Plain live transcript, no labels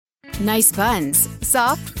Nice buns,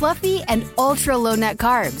 soft, fluffy, and ultra-low net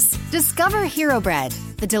carbs. Discover Hero Bread,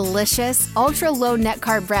 the delicious, ultra-low net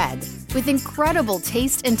carb bread with incredible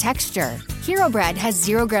taste and texture. Hero Bread has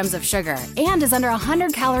 0 grams of sugar and is under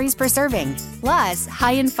 100 calories per serving. Plus,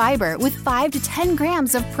 high in fiber with 5 to 10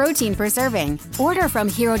 grams of protein per serving. Order from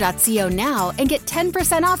hero.co now and get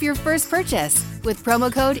 10% off your first purchase with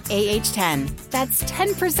promo code AH10. That's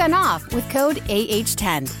 10% off with code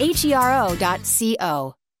AH10.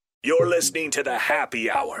 HERO.co. You're listening to The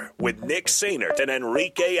Happy Hour with Nick Sainert and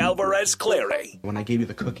Enrique Alvarez Clary. When I gave you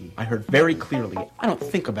the cookie, I heard very clearly, I don't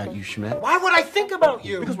think about you, Schmidt. Why would I think about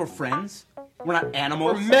you? Because we're friends. We're not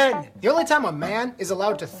animals. We're men. The only time a man is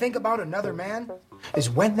allowed to think about another man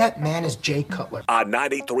is when that man is Jay Cutler. On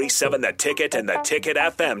 93.7 The Ticket and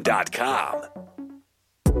theticketfm.com.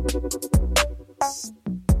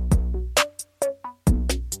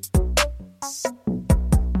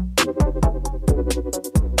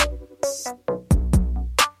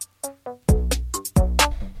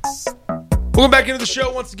 Welcome back into the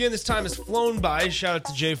show. Once again, this time has flown by. Shout out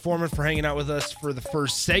to Jay Foreman for hanging out with us for the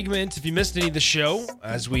first segment. If you missed any of the show,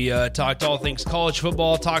 as we talked all things college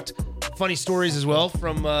football, talked funny stories as well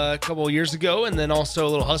from a couple of years ago, and then also a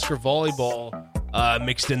little Husker volleyball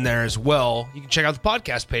mixed in there as well. You can check out the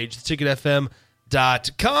podcast page,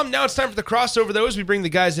 theticketfm.com. Now it's time for the crossover, though, as we bring the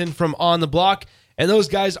guys in from On the Block, and those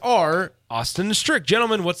guys are Austin and Strick.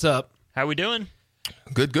 Gentlemen, what's up? How we doing?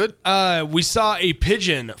 Good. We saw a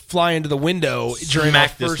pigeon fly into the window during our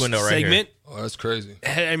first segment. Oh, that's crazy.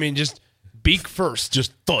 I mean, just beak first,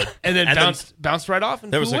 just thud, and then bounced right off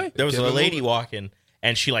and there flew was away. There was a lady walking,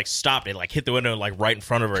 and she like stopped it, like hit the window like right in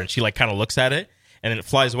front of her, and she like kind of looks at it, and then it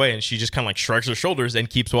flies away, and she just kind of like shrugs her shoulders and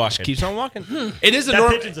keeps walking. Keeps on walking. It is that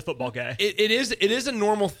pigeon's a football guy. It is a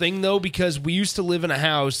normal thing though, because we used to live in a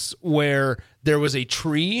house where there was a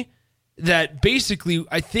tree that basically,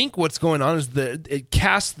 I think what's going on is it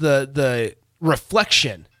casts the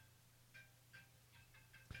reflection.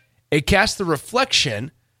 It casts the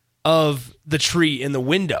reflection of the tree in the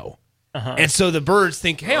window. And so the birds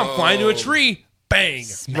think, hey, I'm flying to a tree. Bang!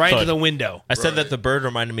 Right into the window. I said that the bird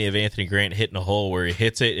reminded me of Anthony Grant hitting a hole where he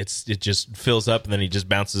hits it, it just fills up, and then he just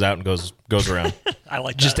bounces out and goes around. I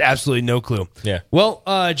like that. Just absolutely no clue. Yeah. Well,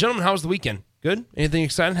 gentlemen, how was the weekend? Good? Anything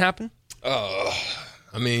exciting happen?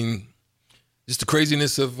 I mean, just the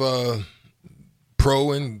craziness of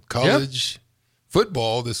pro and college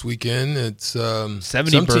football this weekend. It's 70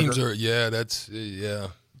 some burger. teams are yeah.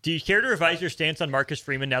 Do you care to revise your stance on Marcus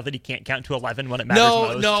Freeman now that he can't count to 11 when it matters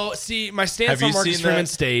most? No. See, my stance on Marcus Freeman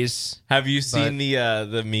stays. Have you seen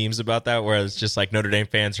the memes about that where it's just like Notre Dame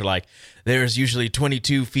fans are like, there's usually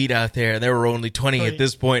 22 feet out there, and there were only 20 at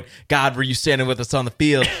this point. God, were you standing with us on the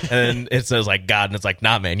field? And it says like God, and it's like,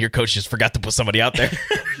 nah, man, your coach just forgot to put somebody out there.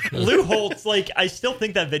 Lou Holtz, like, I still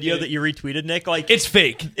think that video that you retweeted, Nick, like, it's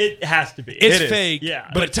fake. It has to be. It's fake. Yeah,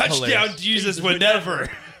 but touchdown Jesus would never.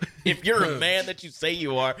 If you're a man that you say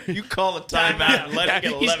you are, you call a timeout and let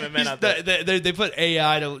him get 11 men out there. They put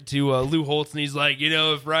AI to Lou Holtz, and he's like,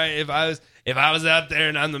 if I was out there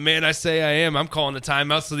and I'm the man I say I am, I'm calling a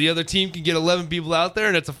timeout so the other team can get 11 people out there,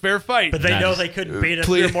 and it's a fair fight. But they know they couldn't beat us.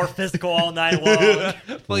 We were more physical all night long.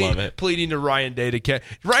 Love it. Pleading to Ryan Day to catch.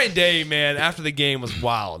 Ryan Day, man, after the game was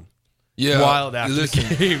wild. Yeah, wild after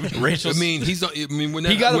the game. Rachel, when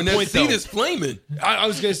he got a when point, that seat though. is flaming. I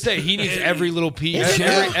was going to say he needs every little piece,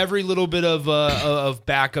 every little bit of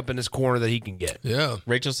backup in his corner that he can get. Yeah.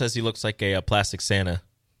 Rachel says he looks like a plastic Santa.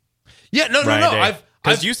 Yeah, no.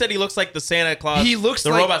 Because you said he looks like the Santa Claus. He looks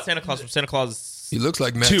the like robot Santa Claus from Santa Claus. He looks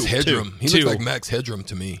like Max Headroom. He looks like Max Headroom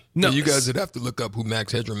to me. No, you guys would have to look up who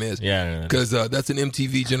Max Headroom is. Yeah, because that's an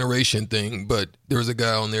MTV Generation thing. But there was a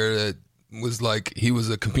guy on there that was like, he was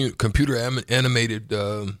a computer animated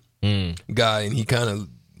guy, and he kind of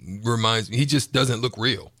reminds me. He just doesn't look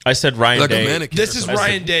real. I said Ryan Day. A mannequin. This is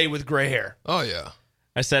Ryan Day with gray hair. Oh yeah.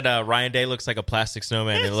 I said Ryan Day looks like a plastic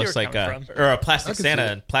snowman. It looks like or a plastic Santa.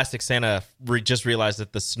 And plastic Santa just realized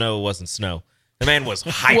that the snow wasn't snow. The man was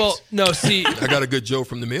hyped. Well, no, see, I got a good Joe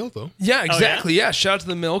from the mill though. Yeah, exactly. Yeah, shout out to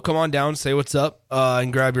the mill. Come on down, say what's up,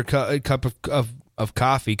 and grab your cup of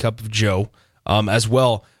coffee, cup of Joe, as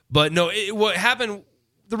well. But no, what happened?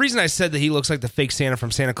 The reason I said that he looks like the fake Santa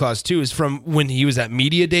from Santa Claus 2 is from when he was at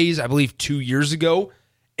Media Days, I believe 2 years ago,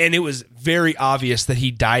 and it was very obvious that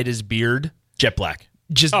he dyed his beard jet black.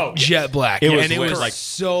 Just jet black. It was like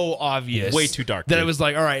so obvious. Way too dark. That it was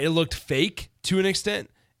like, all right, it looked fake to an extent,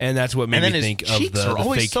 and that's what made me think of the cheeks are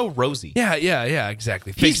always fake. So rosy. Yeah,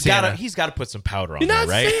 exactly. Fake He's Santa. got to put some powder on You're there,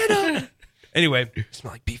 not right? Santa. Anyway,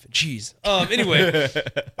 smell like beef and cheese. Anyway,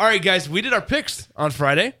 all right, guys, we did our picks on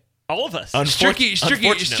Friday. All of us.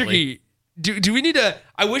 Stricky, Do we need to?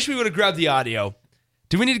 I wish we would have grabbed the audio.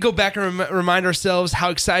 Do we need to go back and remind ourselves how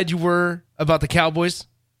excited you were about the Cowboys?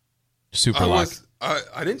 Super lock. I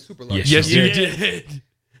didn't super lock. Yes, you did.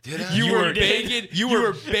 Did I? You were begging. You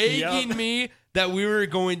were begging me that we were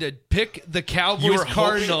going to pick the Cowboys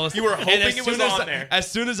Cardinals. You were hoping it was on there. As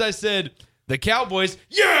soon as I said the Cowboys,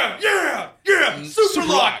 yeah, super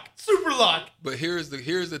lock. But here's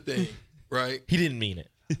the thing, right? He didn't mean it.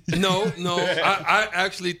 No. I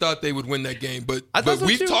actually thought they would win that game, but so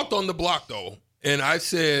we've too. talked on the block though, and I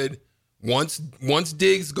said once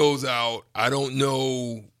Diggs goes out, I don't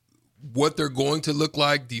know what they're going to look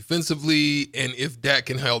like defensively and if Dak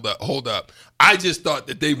can hold up. I just thought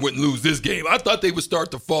that they wouldn't lose this game. I thought they would start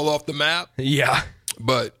to fall off the map. Yeah.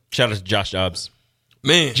 But Shout out to Josh Dobbs.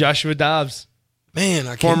 man, Joshua Dobbs, man,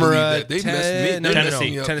 I can't former believe that. They messed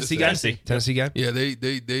me up. Tennessee guy. Yeah, they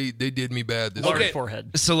did me bad this Large week.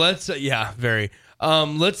 forehead. So let's very.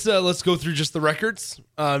 Let's go through just the records.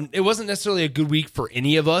 It wasn't necessarily a good week for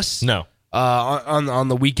any of us. No. On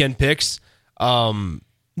the weekend picks.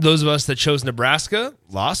 Those of us that chose Nebraska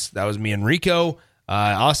lost. That was me and Rico.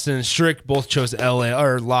 Austin and Strick both chose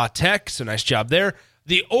La Tech. So nice job there.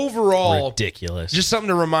 The overall ridiculous. Just something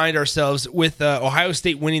to remind ourselves with Ohio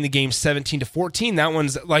State winning the game 17-14. That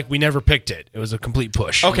one's like we never picked it. It was a complete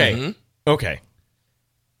push. Okay. Okay.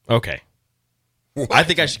 What? I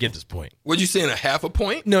think I should get this point. What'd you say, in a half a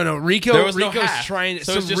point? No, Rico. There was Rico's no half. trying.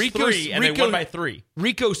 So it's just Rico's, 3, and they won by 3.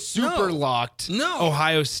 Rico super locked. No.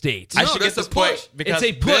 Ohio State. I should get that's this a push. point because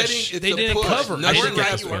It's a push. Betting, They it's a didn't push. cover. No, I you're should get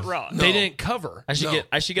right. this You weren't wrong. They didn't cover. I should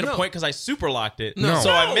get a No. point because I super locked it. No.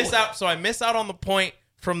 So I miss out. So I miss out on the point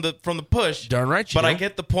from the push. Darn right you But I don't.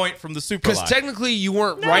 get the point from the super Because lock. technically you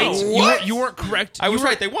weren't right. What? You weren't correct. I was You were-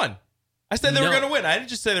 right. They won. I said they were No. going to win. I didn't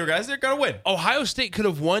just say they were guys. They're going to win. Ohio State could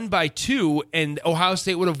have won by 2, and Ohio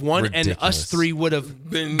State would have won, and us Ridiculous. 3 would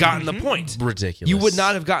have gotten the point. Ridiculous. You would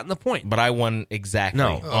not have gotten the point. But I won exactly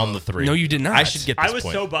No. on the 3. No, you did not. I should get this I was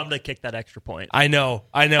point. so bummed I kicked that extra point. I know.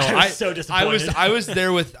 I was so disappointed. I was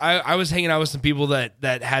there with. I was hanging out with some people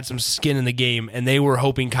that had some skin in the game, and they were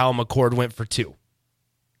hoping Kyle McCord went for 2.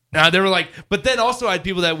 Now they were like, but then also I had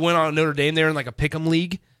people that went on Notre Dame. They were in like a pick'em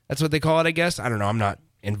league. That's what they call it, I guess. I don't know. I'm not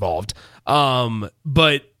involved.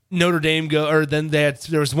 But Notre Dame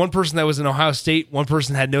there was one person that was in Ohio State. One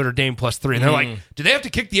person had Notre Dame plus 3, and they're like, do they have to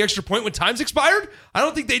kick the extra point when time's expired? I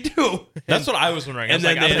don't think they do. That's what I was wondering. I And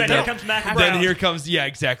was then, like, then here comes Mac then Brown. here comes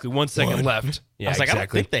 1 second left. Yeah, I was like, I don't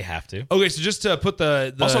exactly. think they have to. Okay, so just to put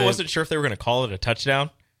the Also, wasn't sure if they were going to call it a touchdown.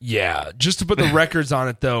 Yeah, just to put the records on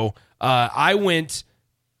it though, I went.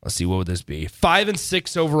 Let's see, what would this be?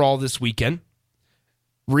 5-6 overall this weekend.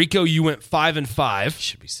 Rico, you went 5-5.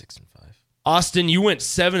 Should be 6-5. Austin, you went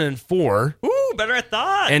 7-4, Ooh, better I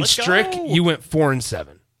thought. and Let's Strick, go. you went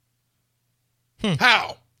 4-7.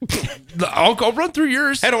 How? I'll run through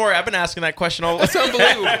yours. Hey, don't worry. I've been asking that question all. That's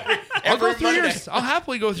unbelievable. I'll go every through Monday. yours. I'll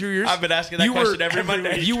happily go through yours. I've been asking that question every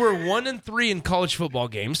Monday. You were 1-3 in college football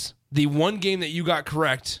games. The one game that you got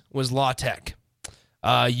correct was La Tech.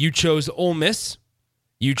 You chose Ole Miss.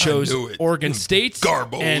 You chose knew it. Oregon State.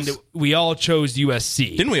 Garbos. And we all chose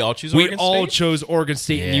USC. Didn't we all choose We Oregon all State? chose Oregon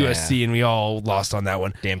State and Yeah. USC, and we all lost on that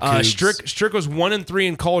one. Damn Cougs. Strick was 1-3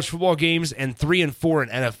 in college football games and 3-4 in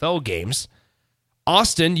NFL games.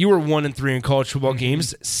 Austin, you were 1-3 in college football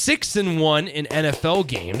games, 6-1 in NFL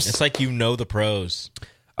games. It's like you know the pros.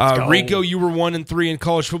 Rico, you were 1-3 in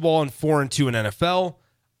college football and 4-2 in NFL.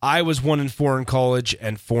 I was 1-4 in college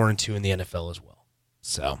and 4-2 in the NFL as well.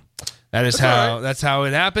 So that's how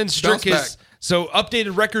it happens. Strick Bounce is back. so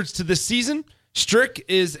updated records to this season. Strick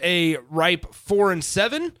is a ripe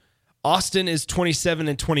 4-7. Austin is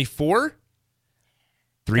 27-24.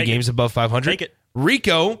 3 Take games above 500. Take it.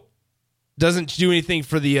 Rico doesn't do anything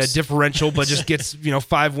for the differential, but just gets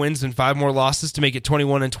 5 wins and 5 more losses to make it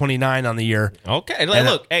 21-29 on the year. Okay,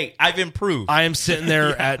 look, hey, I've improved. I am sitting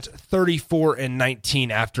there at 34-19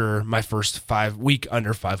 after my first 5 week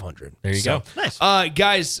under 500. There you go. Nice.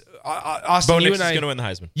 Guys, Austin, Bo you Nix and is I going to win the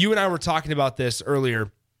Heisman. You and I were talking about this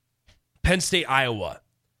earlier. Penn State, Iowa,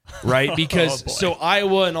 right? Because boy. so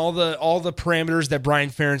Iowa and all the parameters that Brian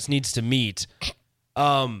Ferentz needs to meet.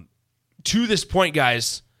 To this point,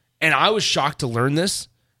 guys, and I was shocked to learn this.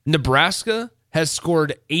 Nebraska has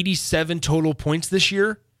scored 87 total points this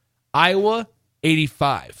year. Iowa,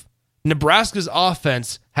 85. Nebraska's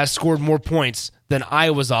offense has scored more points than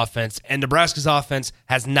Iowa's offense, and Nebraska's offense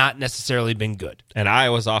has not necessarily been good. And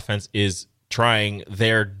Iowa's offense is trying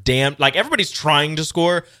their damn... Like, everybody's trying to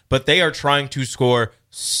score, but they are trying to score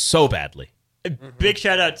so badly. Big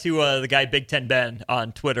shout out to the guy Big Ten Ben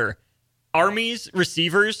on Twitter. Army's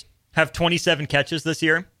receivers have 27 catches this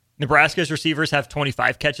year. Nebraska's receivers have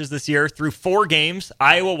 25 catches this year. Through 4 games,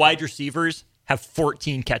 Iowa wide receivers have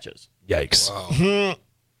 14 catches. Yikes. Wow.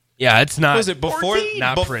 Yeah, it's not. Was it before 14?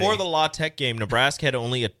 Not pretty. the La Tech game? Nebraska had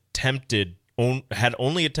only attempted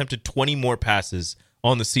 20 more passes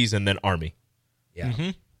on the season than Army. Yeah. Mm-hmm.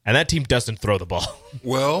 And that team doesn't throw the ball.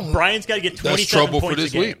 Well, Brian's got to get 27 that's trouble points for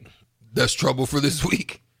this a game. week. That's trouble for this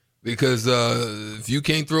week. Because if you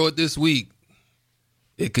can't throw it this week,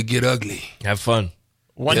 it could get ugly. Have fun.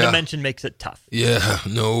 One Yeah. dimension makes it tough. Yeah,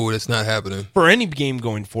 no, that's not happening. For any game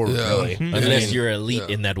going forward, Yeah. really. Mhm. Unless you're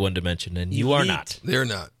elite in that one dimension, and you are Elite. not. They're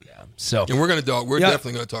not. So And we're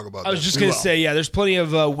definitely going to talk about that. I was just going to say, yeah, there's plenty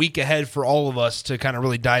of week ahead for all of us to kind of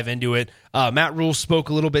really dive into it. Matt Rule spoke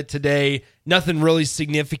a little bit today. Nothing really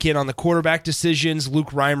significant on the quarterback decisions.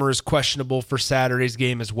 Luke Reimer is questionable for Saturday's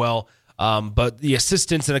game as well. But the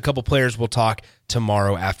assistants and a couple players will talk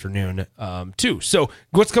tomorrow afternoon too. So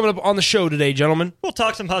what's coming up on the show today, gentlemen? We'll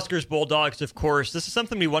talk some Huskers Bulldogs, of course. This is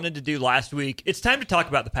something we wanted to do last week. It's time to talk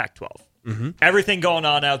about the Pac-12. Mm-hmm. Everything going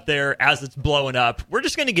on out there as it's blowing up. We're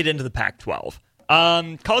just going to get into the Pac-12.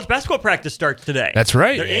 College basketball practice starts today. That's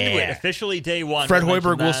right. They're into it. Officially day one. Fred We'll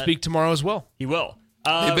Hoiberg mention will that. speak tomorrow as well. He will.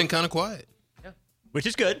 They've been kind of quiet. Which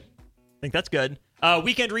is good. I think that's good.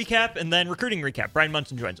 Weekend recap and then recruiting recap. Brian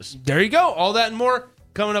Munson joins us. There you go. All that and more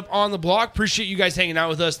coming up on the block. Appreciate you guys hanging out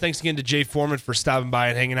with us. Thanks again to Jay Foreman for stopping by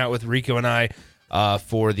and hanging out with Rico and I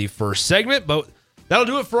for the first segment. But that'll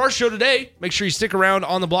do it for our show today. Make sure you stick around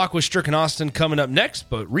on the block with Strick and Austin coming up next.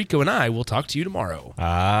 But Rico and I will talk to you tomorrow.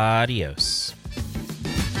 Adios.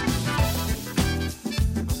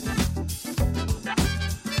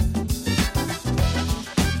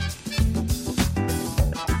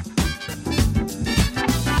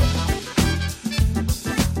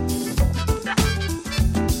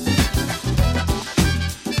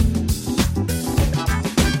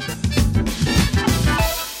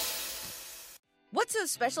 What's so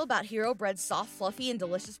special about Hero Bread's soft, fluffy, and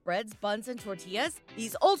delicious breads, buns, and tortillas?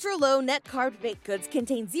 These ultra-low net-carb baked goods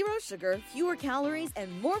contain zero sugar, fewer calories,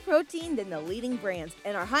 and more protein than the leading brands,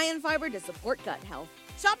 and are high in fiber to support gut health.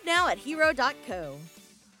 Shop now at hero.co.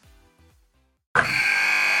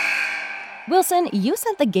 Wilson, you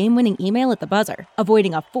sent the game-winning email at the buzzer,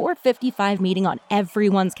 avoiding a 4:55 meeting on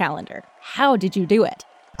everyone's calendar. How did you do it?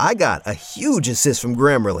 I got a huge assist from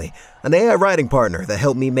Grammarly, an AI writing partner that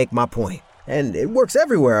helped me make my point. And it works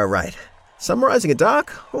everywhere I write. Summarizing a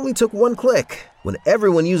doc only took one click. When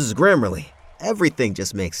everyone uses Grammarly, everything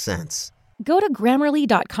just makes sense. Go to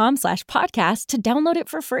Grammarly.com/podcast to download it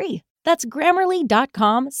for free. That's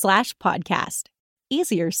Grammarly.com/podcast.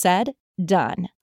 Easier said, done.